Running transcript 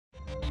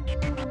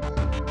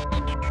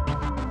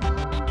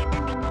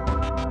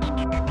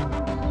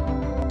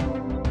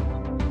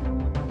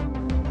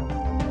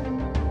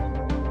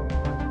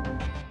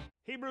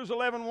Hebrews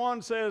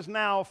 11:1 says,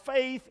 "Now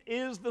faith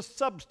is the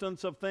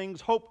substance of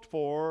things hoped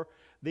for,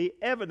 the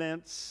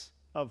evidence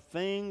of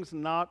things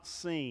not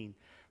seen."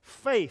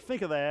 Faith,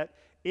 think of that,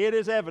 it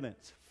is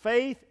evidence.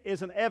 Faith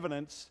is an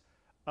evidence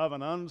of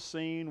an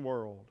unseen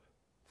world.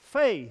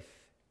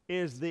 Faith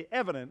is the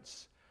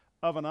evidence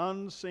of an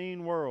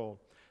unseen world.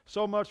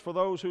 So much for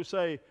those who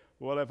say,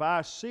 well, if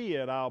I see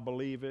it, I'll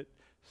believe it.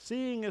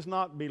 Seeing is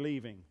not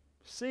believing.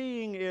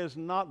 Seeing is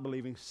not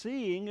believing.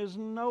 Seeing is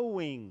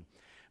knowing.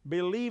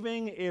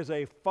 Believing is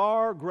a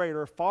far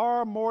greater,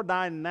 far more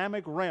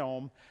dynamic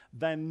realm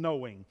than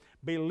knowing.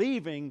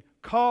 Believing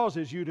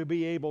causes you to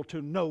be able to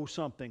know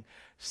something.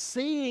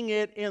 Seeing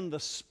it in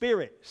the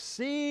Spirit,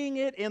 seeing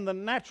it in the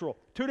natural,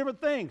 two different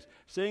things.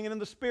 Seeing it in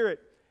the Spirit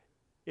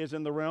is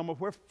in the realm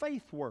of where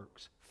faith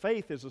works.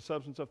 Faith is the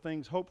substance of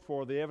things hoped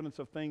for, the evidence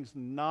of things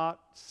not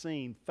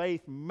seen.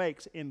 Faith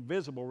makes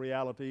invisible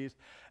realities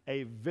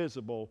a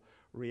visible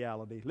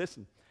reality.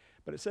 Listen,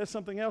 but it says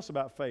something else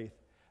about faith,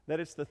 that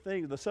it's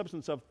the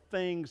substance of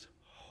things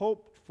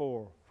hoped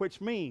for,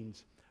 which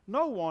means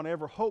no one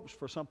ever hopes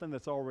for something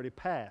that's already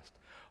passed.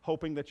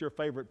 Hoping that your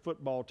favorite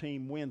football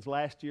team wins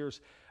last year's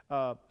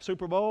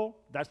Super Bowl,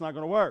 that's not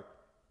going to work.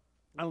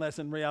 Unless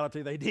in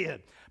reality they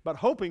did. But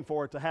hoping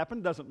for it to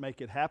happen doesn't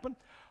make it happen.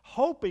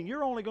 Hoping,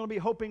 you're only going to be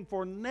hoping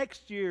for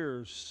next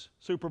year's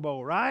Super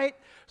Bowl, right?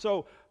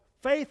 So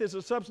faith is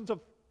the substance of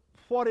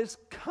what is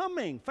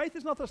coming. Faith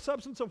is not the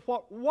substance of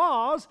what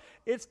was,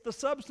 it's the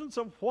substance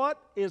of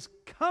what is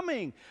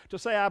coming. To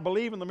say I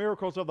believe in the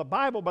miracles of the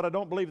Bible, but I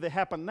don't believe they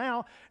happen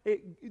now,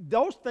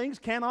 those things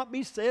cannot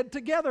be said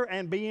together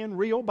and be in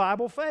real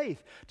Bible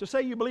faith. To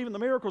say you believe in the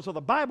miracles of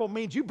the Bible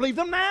means you believe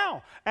them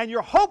now, and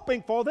you're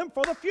hoping for them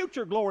for the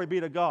future, glory be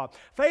to God.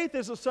 Faith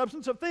is the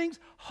substance of things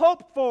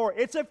hoped for.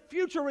 It's a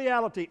future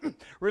reality.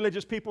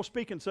 Religious people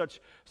speak in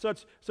such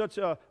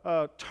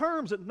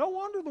terms that no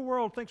wonder the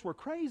world thinks we're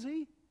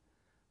crazy.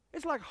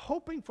 It's like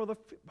hoping for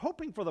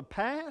the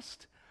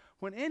past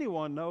when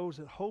anyone knows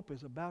that hope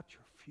is about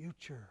your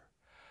future.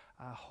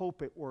 I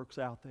hope it works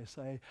out, they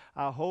say.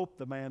 I hope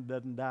the man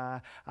doesn't die.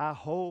 I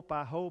hope.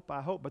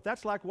 But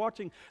that's like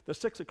watching the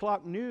 6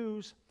 o'clock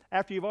news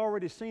after you've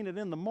already seen it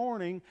in the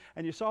morning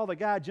and you saw the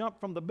guy jump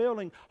from the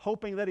building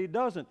hoping that he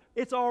doesn't.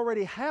 It's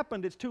already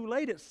happened. It's too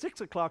late at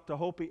 6 o'clock to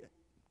hope he...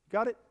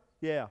 Got it?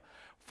 Yeah.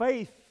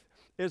 Faith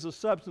is a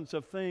substance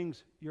of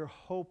things you're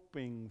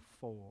hoping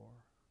for.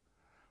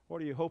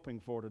 What are you hoping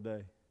for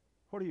today?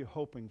 What are you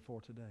hoping for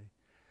today?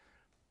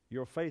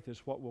 Your faith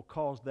is what will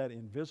cause that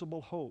invisible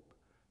hope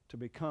to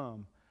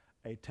become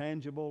a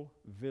tangible,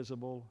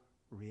 visible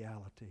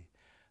reality.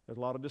 There's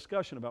a lot of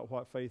discussion about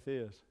what faith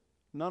is.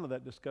 None of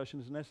that discussion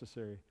is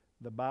necessary.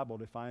 The Bible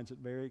defines it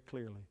very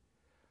clearly.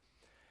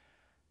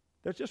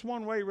 There's just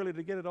one way really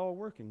to get it all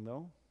working,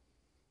 though,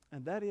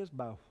 and that is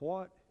by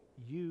what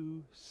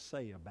you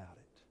say about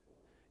it.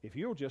 If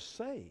you'll just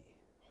say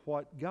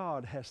what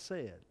God has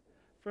said.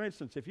 For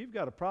instance, if you've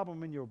got a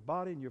problem in your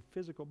body, in your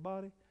physical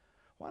body,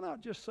 why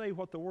not just say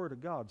what the Word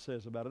of God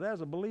says about it?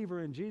 As a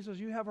believer in Jesus,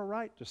 you have a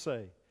right to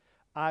say,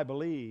 I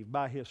believe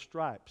by His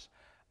stripes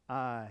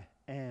I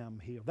am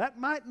healed. That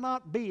might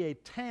not be a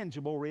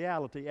tangible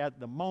reality at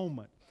the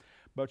moment,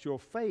 but your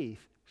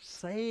faith,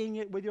 saying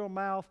it with your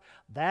mouth,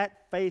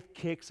 that faith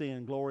kicks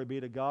in, glory be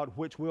to God,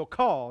 which will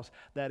cause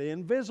that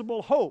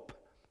invisible hope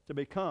to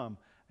become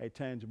a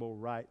tangible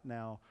right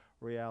now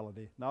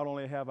reality. Not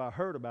only have I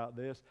heard about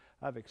this,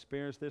 I've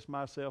experienced this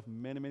myself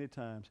many, many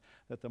times,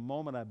 that the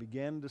moment I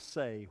began to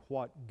say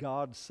what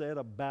God said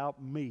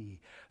about me,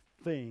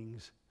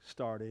 things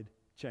started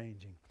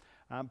changing.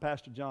 I'm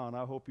Pastor John.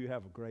 I hope you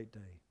have a great day.